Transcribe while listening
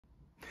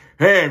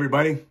Hey,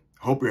 everybody.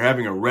 Hope you're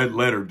having a red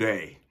letter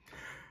day.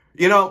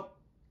 You know,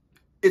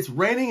 it's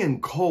raining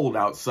and cold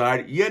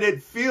outside, yet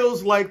it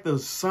feels like the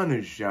sun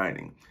is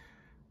shining.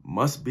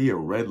 Must be a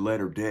red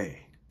letter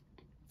day.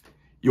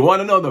 You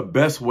want to know the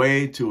best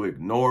way to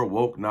ignore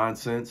woke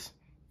nonsense?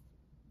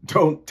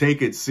 Don't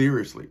take it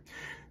seriously.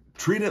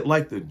 Treat it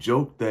like the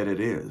joke that it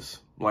is.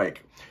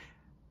 Like,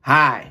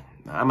 hi,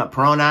 I'm a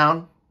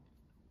pronoun.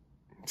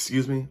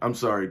 Excuse me? I'm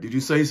sorry. Did you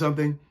say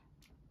something?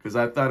 Because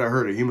I thought I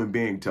heard a human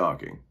being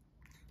talking.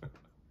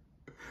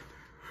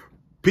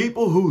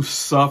 People who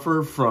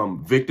suffer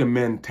from victim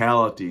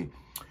mentality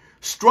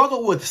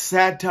struggle with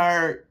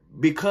satire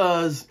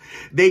because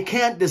they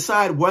can't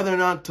decide whether or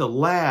not to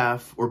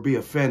laugh or be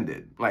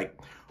offended. Like,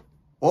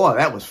 oh,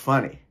 that was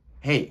funny.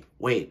 Hey,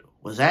 wait,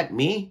 was that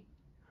me?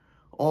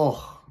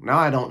 Oh, now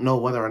I don't know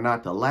whether or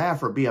not to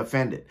laugh or be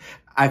offended.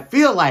 I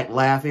feel like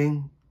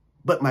laughing,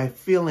 but my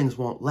feelings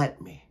won't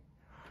let me.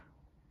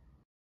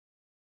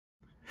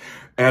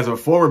 As a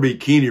former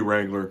bikini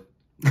wrangler,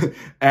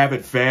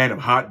 avid fan of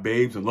hot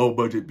babes and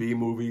low-budget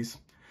B-movies,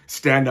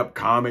 stand-up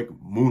comic,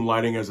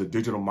 moonlighting as a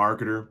digital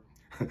marketer,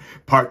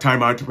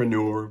 part-time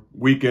entrepreneur,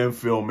 weekend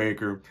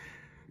filmmaker,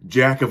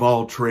 jack of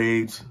all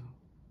trades,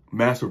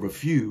 master of a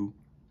few,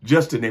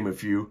 just to name a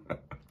few,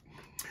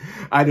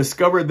 I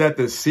discovered that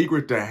the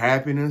secret to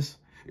happiness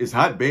is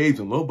hot babes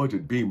and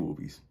low-budget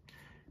B-movies,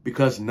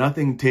 because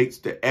nothing takes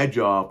the edge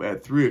off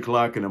at 3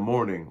 o'clock in the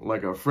morning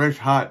like a fresh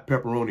hot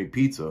pepperoni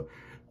pizza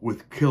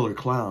with killer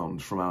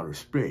clowns from outer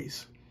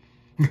space.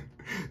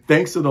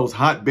 Thanks to those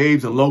hot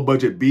babes and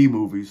low-budget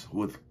B-movies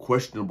with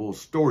questionable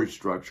story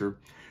structure,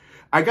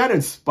 I got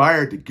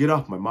inspired to get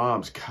off my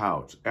mom's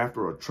couch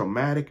after a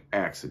traumatic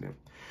accident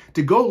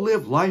to go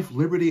live life,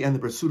 liberty, and the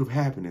pursuit of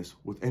happiness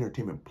with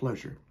entertainment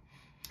pleasure.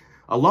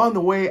 Along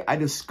the way, I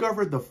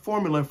discovered the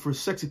formula for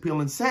sex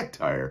appeal and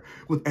satire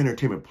with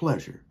entertainment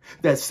pleasure,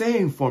 that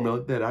same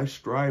formula that I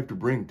strive to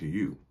bring to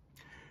you.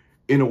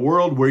 In a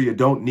world where you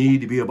don't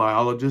need to be a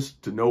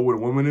biologist to know what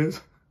a woman is,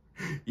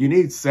 you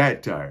need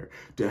satire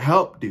to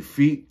help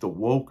defeat the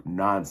woke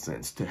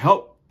nonsense, to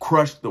help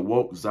crush the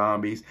woke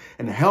zombies,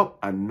 and to help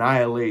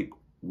annihilate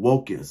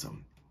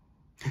wokeism.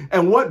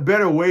 And what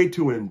better way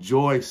to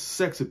enjoy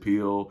sex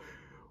appeal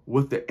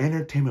with the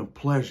entertainment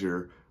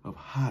pleasure of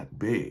hot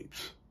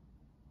babes?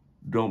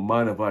 Don't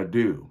mind if I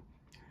do.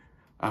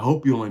 I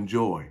hope you'll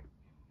enjoy.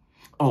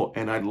 Oh,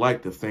 and I'd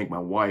like to thank my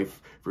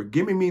wife for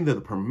giving me the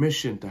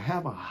permission to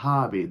have a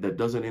hobby that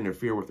doesn't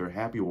interfere with her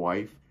happy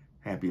wife,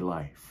 happy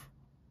life.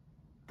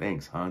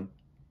 Thanks, hon.